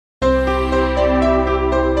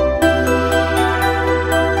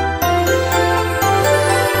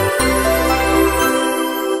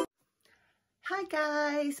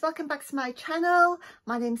guys, welcome back to my channel.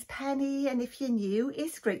 My name's Penny, and if you're new,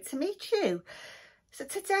 it's great to meet you. So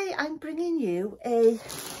today I'm bringing you a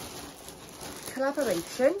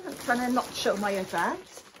collaboration. I'm trying to not show my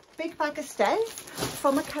address. Big bag of stuff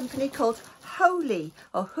from a company called Wholee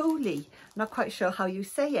or Wholee. Not quite sure how you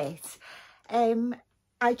say it. I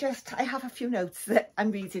have a few notes that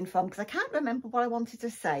I'm reading from because I can't remember what I wanted to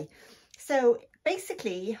say. So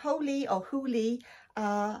basically, Wholee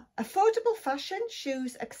are affordable fashion,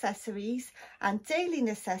 shoes, accessories and daily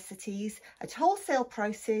necessities at wholesale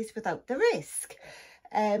prices without the risk.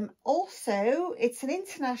 Also, it's an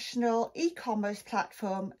international e-commerce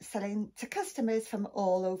platform selling to customers from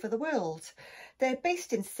all over the world. They're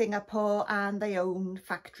based in Singapore and they own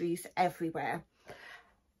factories everywhere.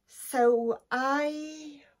 So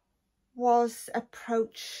I was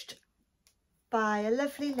approached by a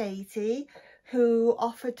lovely lady who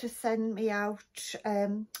offered to send me out a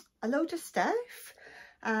load of stuff,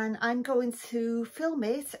 and I'm going to film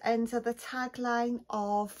it under the tagline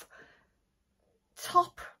of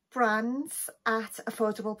top brands at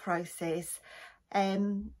affordable prices.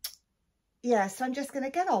 Yeah, so I'm just going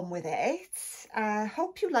to get on with it. I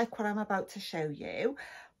hope you like what I'm about to show you.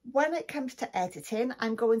 When it comes to editing,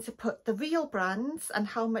 I'm going to put the real brands and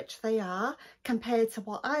how much they are compared to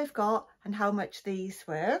what I've got and how much these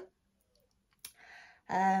were.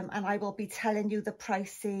 And I will be telling you the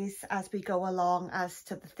prices as we go along as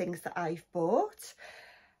to the things that I've bought.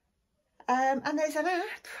 And there's an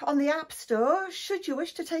app on the App Store should you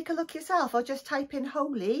wish to take a look yourself, or just type in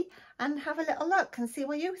Wholee and have a little look and see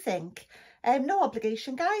what you think. No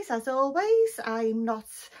obligation, guys, as always. I'm not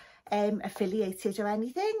affiliated or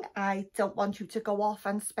anything. I don't want you to go off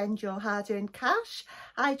and spend your hard-earned cash.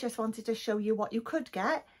 I just wanted to show you what you could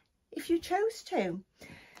get if you chose to.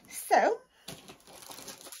 So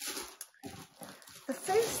the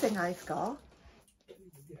first thing I've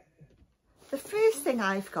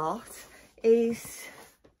got is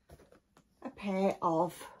a pair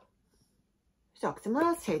of Dr.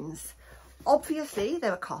 Martens. Obviously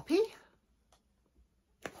they're a copy.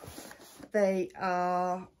 They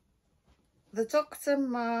are the Dr.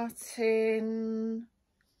 Marten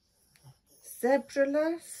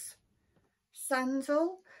Zebraless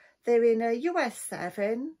sandal. They're in a US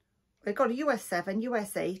 7. They've got a US 7,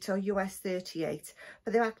 US 8 or US 38,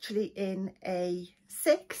 but they're actually in a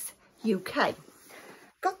 6 UK.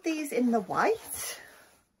 Got these in the white.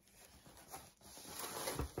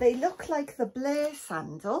 They look like the Blair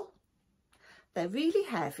sandal. They're really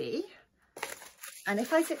heavy. And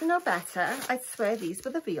if I didn't know better, I'd swear these were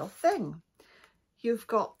the real thing. You've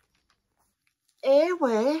got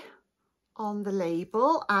airwear on the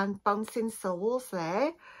label and bouncing soles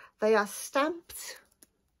there. They are stamped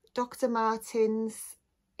Dr. Martens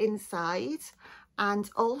inside,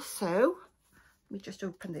 and also, let me just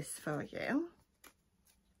open this for you.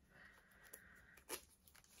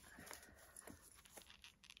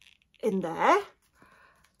 In there,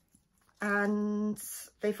 and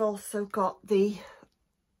they've also got the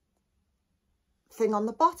thing on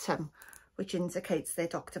the bottom which indicates they're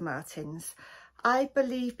Dr. Martens. I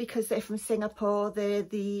believe because they're from Singapore, they're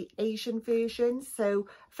the Asian version, so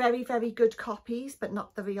very, very good copies, but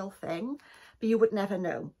not the real thing. But you would never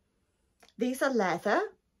know. These are leather,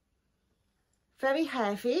 very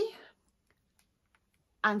heavy,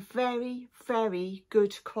 and very, very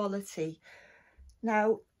good quality.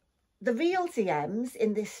 Now, the real DMs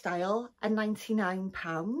in this style are £99.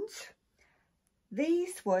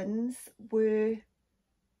 These ones were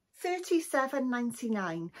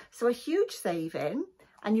 $37.99, so a huge saving,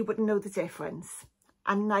 and you wouldn't know the difference,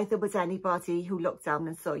 and neither would anybody who looked down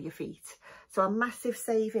and saw your feet. So a massive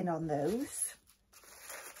saving on those.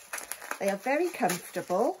 They are very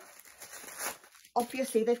comfortable.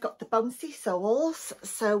 Obviously they've got the bouncy soles,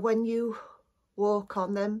 so when you walk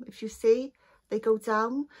on them, if you see, they go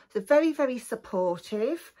down. They're very, very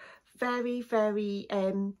supportive, very, very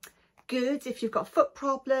good if you've got foot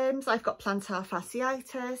problems. I've got plantar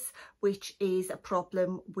fasciitis, which is a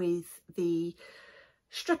problem with the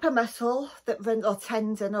stripper muscle that runs, or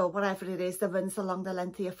tendon or whatever it is, that runs along the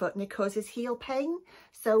length of your foot, and it causes heel pain.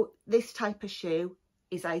 So this type of shoe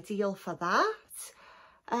is ideal for that.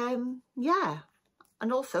 Yeah,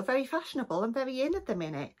 and also very fashionable and very in at the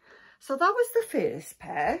minute. So that was the first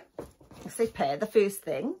pair. I say pair, the first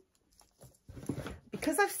thing.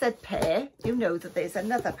 Because I've said pair, you know that there's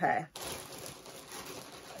another pair.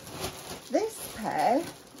 This pair,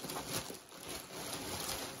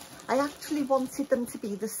 I actually wanted them to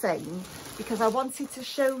be the same because I wanted to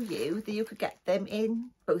show you that you could get them in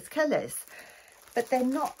both colours, but they're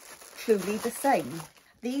not truly the same.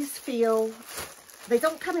 These feel, they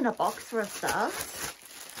don't come in a box for a start.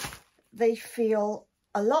 they feel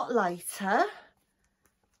a lot lighter,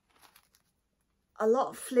 a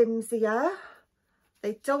lot flimsier.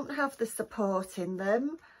 They don't have the support in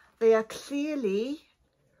them. They are clearly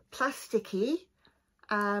plasticky.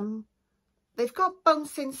 They've got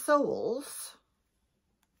bouncing soles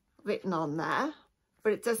written on there,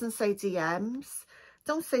 but it doesn't say DMs.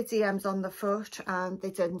 Don't say DMs on the foot, and they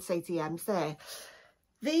didn't say DMs there.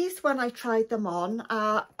 These, when I tried them on,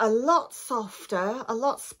 are a lot softer, a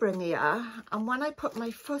lot springier, and when I put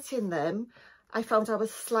my foot in them, I found I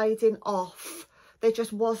was sliding off. There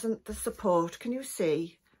just wasn't the support. Can you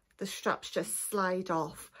see? The straps just slide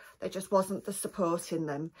off. There just wasn't the support in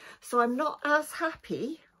them. So I'm not as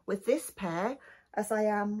happy with this pair as I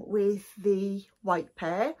am with the white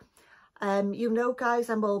pair. You know,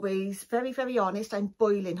 guys, I'm always very, very honest. I'm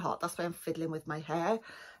boiling hot. That's why I'm fiddling with my hair.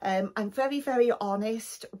 I'm very, very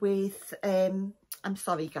honest with... I'm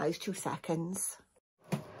sorry, guys, 2 seconds.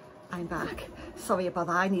 I'm back. Sorry about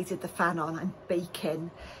that. I needed the fan on. I'm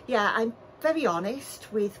baking. Yeah, I'm very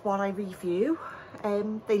honest with what I review.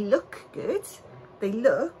 They look good. They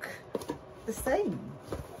look the same.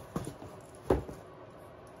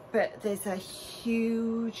 But there's a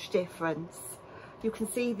huge difference. You can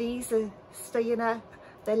see these are staying up,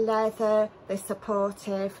 they're leather, they're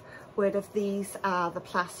supportive, whereas these are the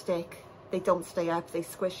plastic. They don't stay up, they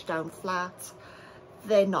squish down flat.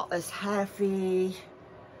 They're not as heavy.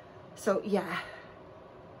 So yeah,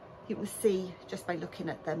 you can see just by looking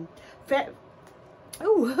at them. Very,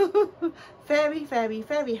 very,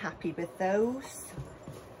 very happy with those.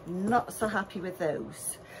 Not so happy with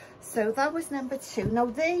those. So that was number 2. Now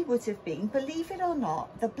they would have been, believe it or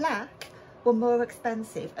not, the black were more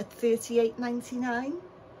expensive at $38.99.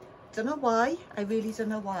 Don't know why. I really don't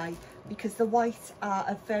know why, because the white are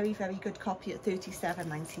a very, very good copy at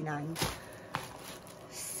 $37.99.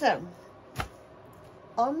 So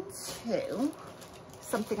on to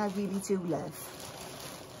something I really do love.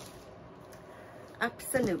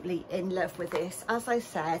 Absolutely in love with this. As I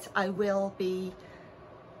said, I will be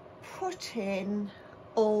putting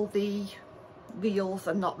all the reels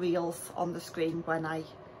and not reels on the screen when I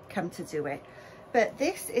come to do it. But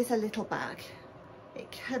this is a little bag.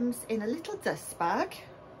 It comes in a little dust bag.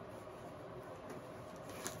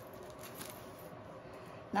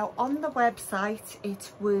 Now on the website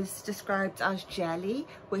it was described as jelly,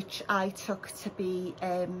 which I took to be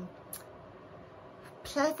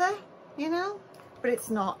pleather, you know, but it's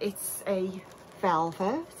not. It's a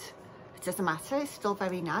velvet. It doesn't matter, it's still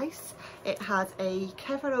very nice. It had a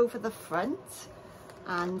cover over the front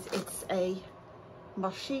and it's a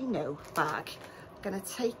Moschino bag. I'm going to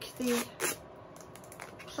take the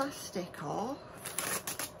plastic off.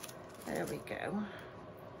 There we go.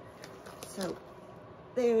 So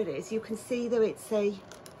there it is. You can see that it's a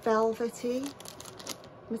velvety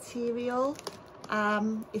material.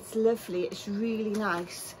 It's lovely. It's really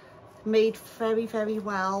nice. Made very, very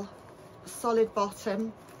well. Solid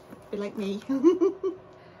bottom. Be like me.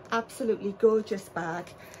 Absolutely gorgeous bag.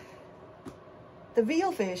 The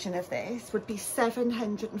real version of this would be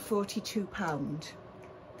 £742.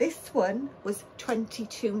 This one was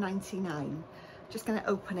 £22.99. Just going to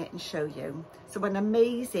open it and show you. So an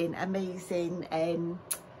amazing, amazing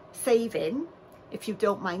saving, if you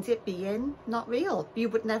don't mind it being not real. You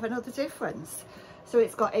would never know the difference. So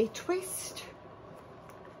it's got a twist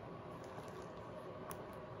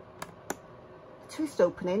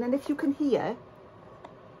opening, and if you can hear,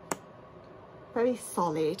 very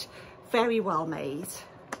solid, very well made.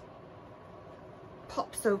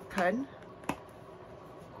 Pops open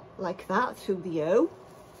like that through the O,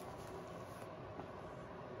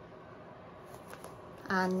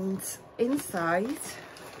 and inside,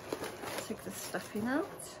 take the stuffing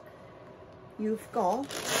out, you've got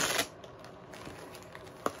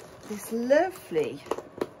this lovely,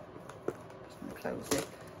 close it,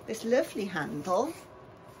 this lovely handle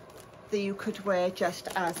that you could wear just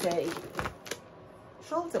as a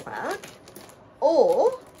shoulder bag,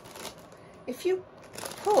 or if you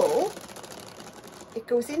pull, it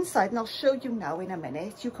goes inside, and I'll show you now in a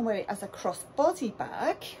minute. You can wear it as a crossbody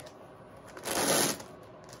bag.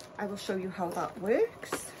 I will show you how that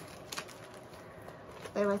works.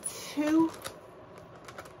 There are 2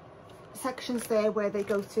 sections there where they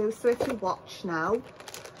go to, so if you watch now,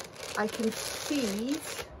 I can feed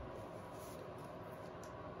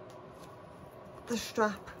the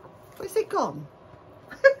strap. Where's it gone?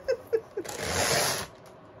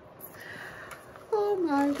 Oh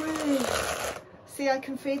my word. See, I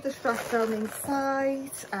can feed the strap down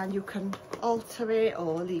inside, and you can alter it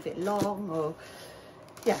or leave it long, or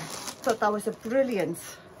yeah, thought that was a brilliant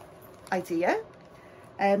idea.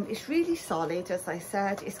 It's really solid, as I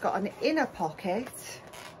said. It's got an inner pocket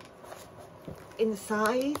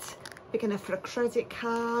inside, big enough for a credit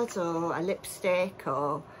card or a lipstick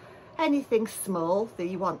or anything small that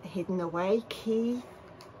you want hidden away. Key,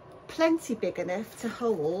 plenty big enough to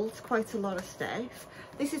hold quite a lot of stuff.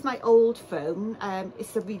 This is my old phone.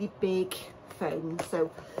 It's a really big phone,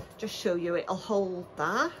 so just show you, it'll hold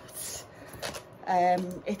that.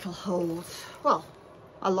 It'll hold, well,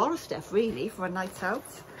 a lot of stuff really for a night out.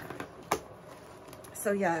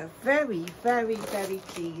 So yeah, very, very, very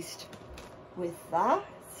pleased with that.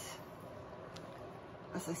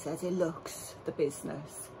 As I said, it looks the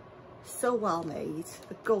business. So well made.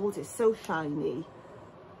 The gold is so shiny.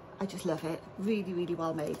 I just love it. Really, really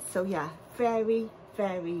well made. So yeah, very,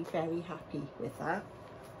 very, very happy with that.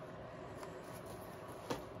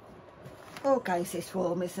 Oh guys, it's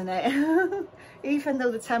warm, isn't it? Even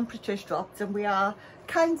though the temperature's dropped and we are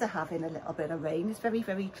kind of having a little bit of rain, it's very,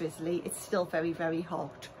 very drizzly, it's still very, very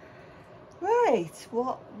hot. Right,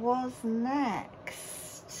 what was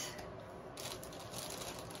next?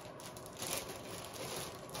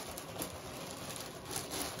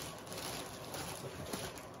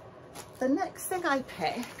 The next thing I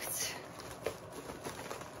picked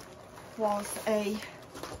was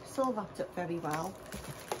it's all wrapped up very well.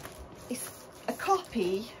 It's a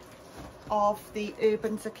copy of the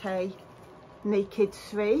Urban Decay Naked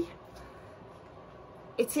 3.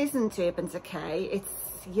 It isn't Urban Decay, it's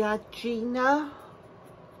Yagina.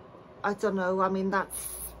 I don't know, I mean, it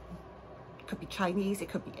could be Chinese, it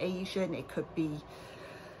could be Asian, it could be,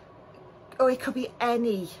 oh, it could be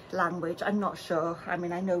any language, I'm not sure. I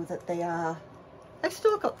mean, I know that they are, I've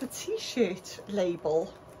still got the t-shirt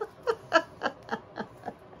label.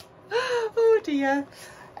 Oh dear.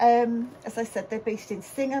 As I said, they're based in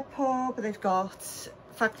Singapore, but they've got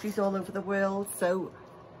factories all over the world, so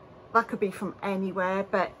that could be from anywhere.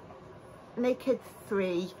 But Naked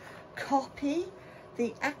 3 copy,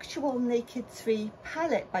 the actual Naked 3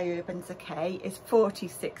 palette by Urban Decay is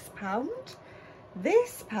 £46.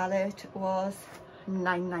 This palette was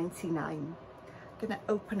 £9.99. I'm gonna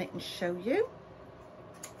open it and show you.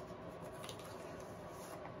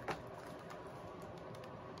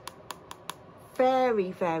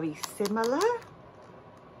 Very, very similar.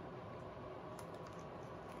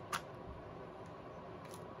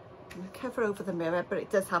 Cover over the mirror, but it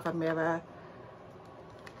does have a mirror.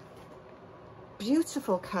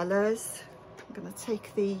 Beautiful colours. I'm going to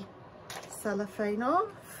take the cellophane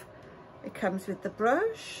off. It comes with the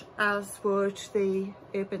brush, as would the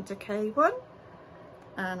Urban Decay one.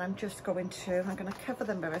 And I'm going to cover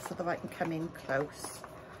the mirror so that I can come in close.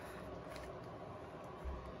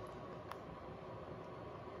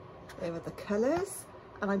 There are the colours,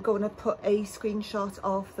 and I'm going to put a screenshot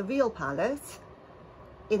of the real palette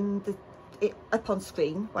up on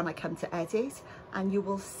screen when I come to edit, and you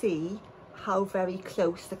will see how very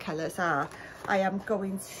close the colours are. I am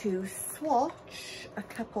going to swatch a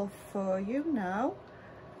couple for you now.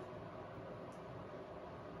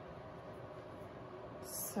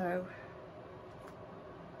 So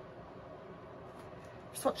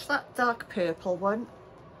swatch that dark purple one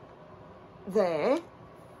there.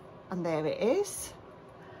 And there it is.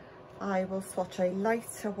 I will swatch a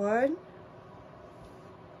lighter one.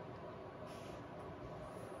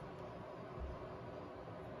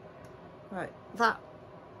 Right, that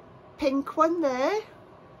pink one there.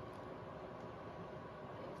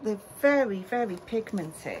 They're very, very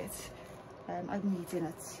pigmented. I'm needing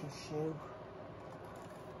a tissue.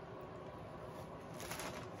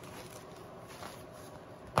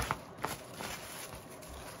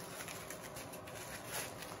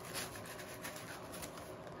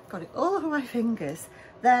 Got it all over my fingers.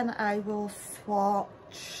 Then I will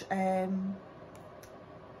swatch, let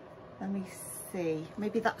me see,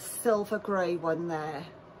 maybe that silver grey one there.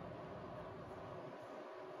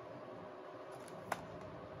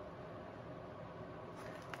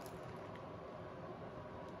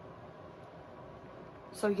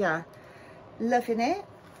 So yeah, loving it.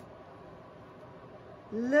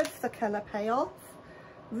 Love the colour payoff.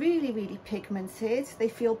 Really, really pigmented. They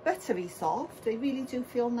feel buttery soft. They really do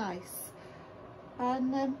feel nice.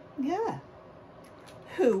 And yeah,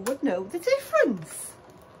 who would know the difference?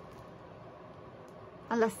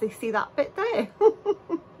 Unless they see that bit there.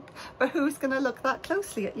 But who's going to look that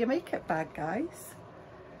closely at your makeup bag, guys?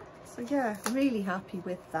 So yeah, really happy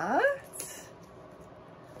with that.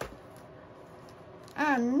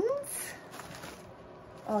 And,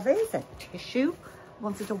 oh, there's a tissue.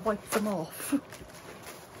 Wanted to wipe them off.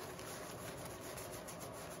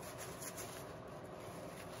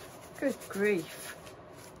 Good grief.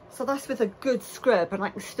 So that's with a good scrub, and I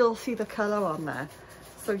can still see the colour on there.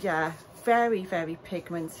 So yeah, very, very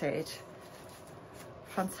pigmented.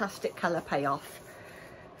 Fantastic colour payoff.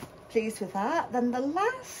 Pleased with that. Then the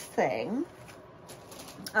last thing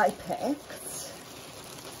I picked,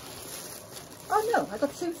 oh no, I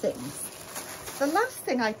got two things. The last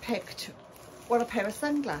thing I picked were a pair of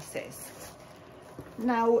sunglasses.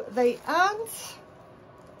 Now, they aren't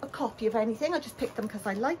a copy of anything, I just picked them because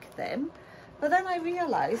I like them. But then I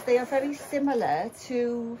realised they are very similar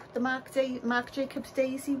to the Marc Jacobs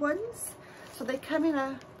Daisy ones. So they come in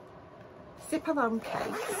a zip around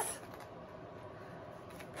case.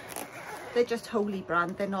 They're just Wholee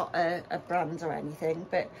brand, they're not a brand or anything,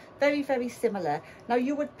 but very, very similar. Now,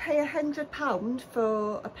 you would pay £100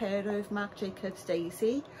 for a pair of Marc Jacobs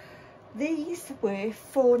Daisy. These were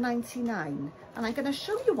 £4.99, and I'm going to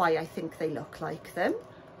show you why I think they look like them.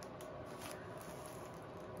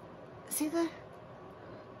 See the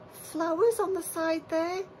flowers on the side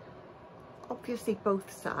there? Obviously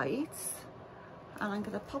both sides. And I'm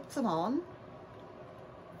going to pop them on.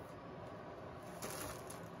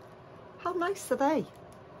 How nice are they?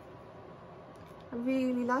 I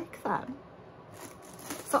really like them.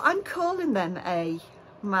 So I'm calling them a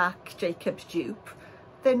Marc Jacobs dupe.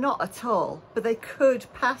 They're not at all, but they could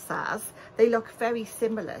pass as. They look very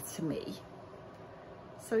similar to me.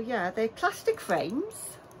 So yeah, they're plastic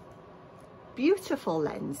frames, beautiful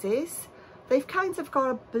lenses. They've kind of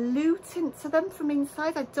got a blue tint to them from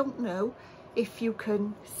inside. I don't know if you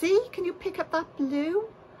can see. Can you pick up that blue?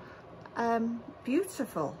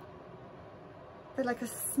 Beautiful. They're like a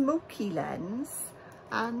smoky lens,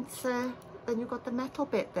 and then you've got the metal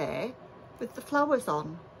bit there with the flowers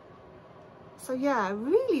on. So yeah, I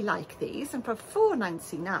really like these, and for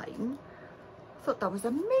 £4.99, I thought that was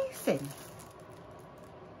amazing.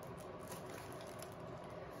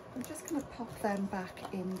 I'm just going to pop them back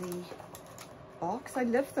in the box. I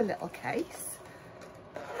love the little case.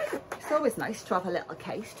 It's always nice to have a little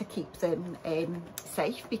case to keep them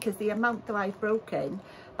safe, because the amount that I've broken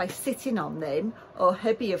by sitting on them, or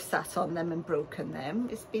hubby have sat on them and broken them,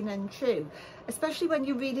 it's been untrue. Especially when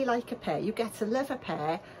you really like a pair, you get to love a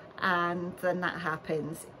pair, and then that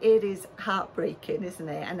happens. It is heartbreaking, isn't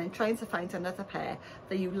it? And then trying to find another pair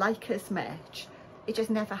that you like as much, it just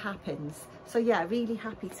never happens. So yeah, really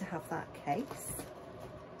happy to have that case.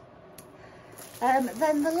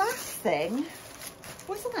 Then the last thing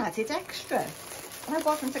was an added extra, and I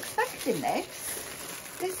wasn't expecting this.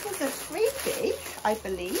 This was a freebie, I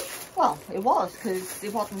believe. Well, it was, because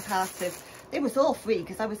it wasn't part of, it was all free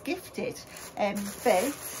because I was gifted.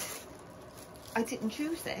 But I didn't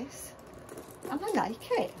choose this, and I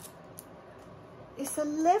like it. It's a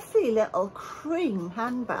lovely little cream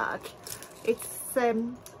handbag. It's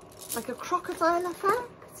like a crocodile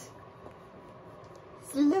effect.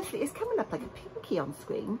 It's lovely. It's coming up like a pinky on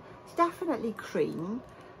screen. It's definitely cream.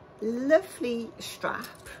 Lovely strap.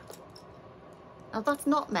 Now that's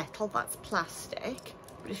not metal, that's plastic,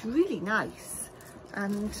 but it's really nice.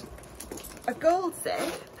 And a gold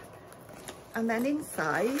zip, and then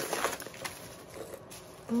inside,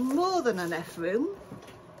 more than enough room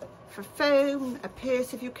for phone, a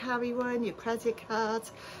purse if you carry one, your credit card,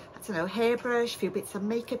 I don't know, hairbrush, a few bits of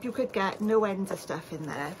makeup. You could get no end of stuff in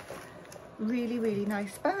there. Really, really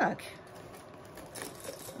nice bag.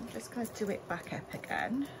 I'm just going to do it back up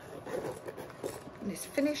again. And it's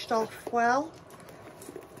finished off well.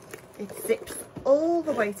 It zips all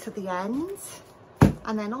the way to the end,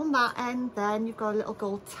 and then on that end then you've got a little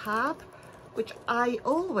gold tab, which I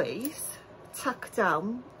always tuck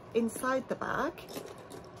down inside the bag,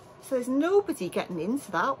 so there's nobody getting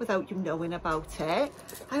into that without you knowing about it.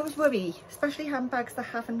 I always worry, especially handbags that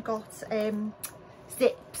haven't got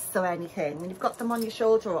zips or anything, and you've got them on your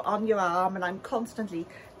shoulder or on your arm, and I'm constantly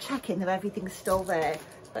checking that everything's still there.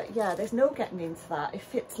 But yeah, there's no getting into that. It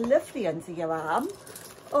fits lovely under your arm,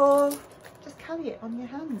 or just carry it on your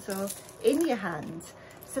hands or in your hand.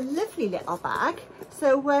 It's a lovely little bag.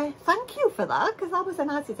 So thank you for that, because that was an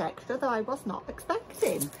added extra that I was not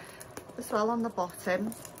expecting. As well, on the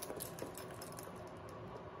bottom,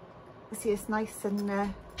 you see it's nice and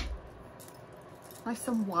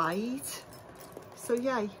wide. So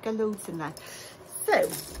yeah, you get loads in there. So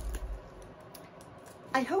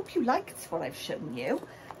I hope you liked what I've shown you.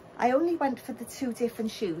 I only went for the two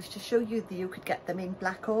different shoes to show you that you could get them in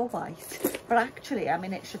black or white. But actually, I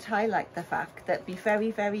mean, it should highlight the fact that be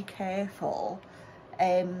very, very careful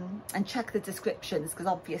and check the descriptions, because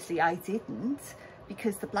obviously I didn't,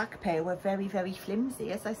 because the black pair were very, very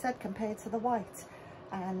flimsy, as I said, compared to the white.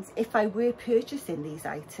 And if I were purchasing these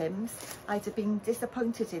items, I'd have been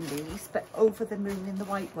disappointed in these, but over the moon in the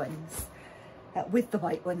white ones. With the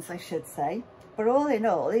white ones, I should say. But but all in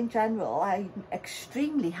all, in general, I'm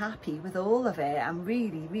extremely happy with all of it. I'm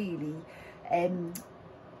really, really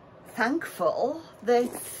thankful that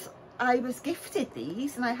I was gifted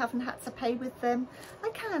these and I haven't had to pay with them. I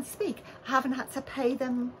can't speak. I haven't had to pay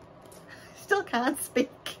them. Still can't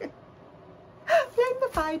speak. Blame the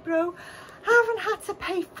fibro. I haven't had to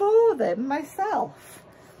pay for them myself.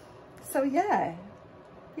 So yeah,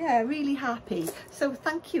 really happy. So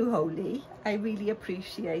thank you, Wholee. I really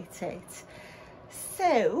appreciate it.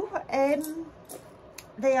 So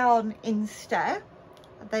they are on Insta,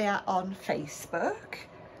 they are on Facebook.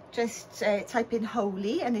 Just type in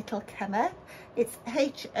Wholee and it'll come up. It's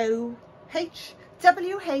WHOLEE.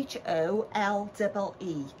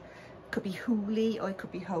 Could be Wholee or it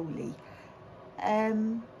could be Wholee.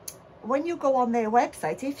 When you go on their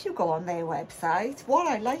website, if you go on their website, what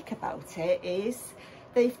I like about it is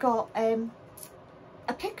they've got a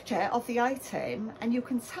picture of the item and you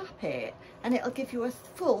can tap it and it'll give you a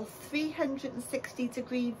full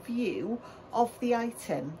 360-degree view of the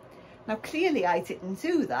item. Now clearly I didn't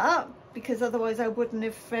do that because otherwise I wouldn't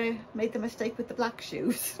have made the mistake with the black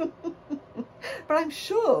shoes. But I'm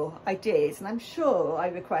sure I did, and I'm sure I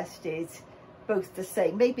requested both the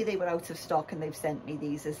same. Maybe they were out of stock and they've sent me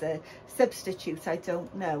these as a substitute, I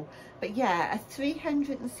don't know. But yeah, a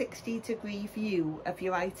 360-degree view of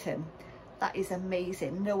your item. That is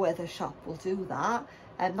amazing. No other shop will do that,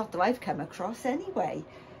 not that I've come across anyway.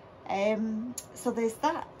 So there's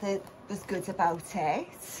that was good about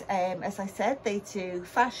it. As I said, they do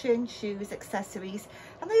fashion, shoes, accessories,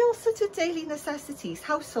 and they also do daily necessities,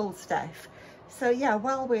 household stuff. So yeah,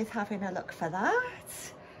 well worth having a look for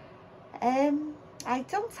that. I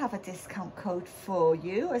don't have a discount code for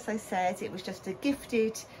you. As I said, it was just a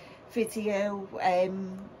gifted video.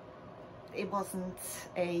 It wasn't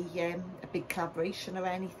a big collaboration or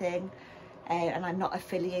anything. And I'm not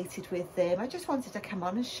affiliated with them. I just wanted to come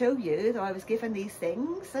on and show you that I was given these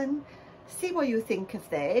things and see what you think of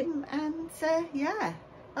them. And yeah,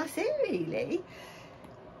 that's it really.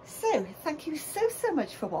 So thank you so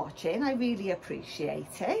much for watching. I really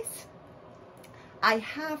appreciate it. I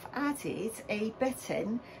have added a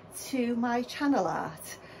button to my channel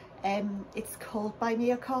art. It's called Buy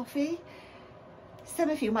Me a Coffee. Some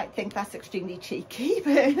of you might think that's extremely cheeky,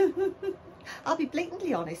 but I'll be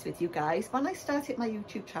blatantly honest with you guys. When I started my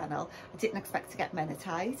YouTube channel, I didn't expect to get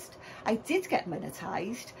monetized. I did get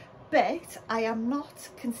monetized, but I am not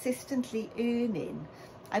consistently earning.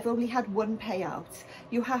 I've only had one payout.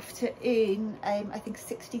 You have to earn, I think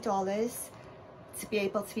 $60 to be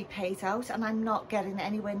able to be paid out, and I'm not getting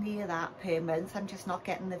anywhere near that per month. I'm just not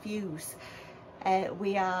getting the views.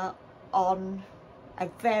 We are on a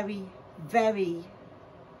very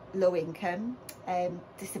low income,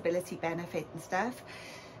 disability benefit and stuff.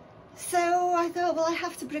 So I thought, well, I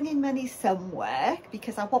have to bring in money somewhere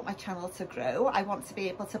because I want my channel to grow. I want to be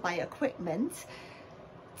able to buy equipment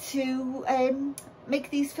to make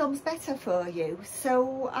these films better for you.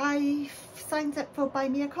 So I signed up for Buy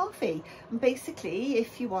Me a Coffee, and basically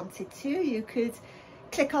if you wanted to, you could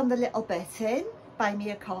click on the little button, Buy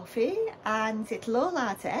Me a Coffee, and it'll all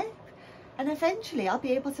add up, and eventually I'll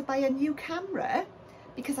be able to buy a new camera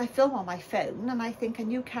because I film on my phone, and I think a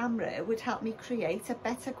new camera would help me create a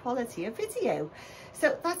better quality of video.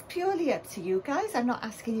 So that's purely up to you guys. I'm not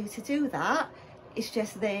asking you to do that. It's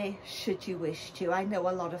just there should you wish to. I know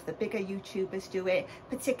a lot of the bigger YouTubers do it,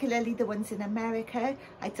 particularly the ones in America.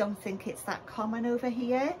 I don't think it's that common over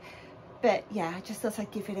here. But yeah, I just thought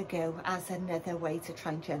I'd give it a go as another way to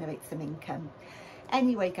try and generate some income.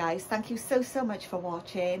 Anyway, guys, thank you so much for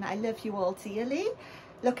watching. I love you all dearly.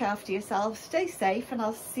 Look after yourselves, stay safe, and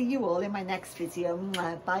I'll see you all in my next video.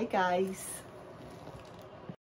 Bye, guys.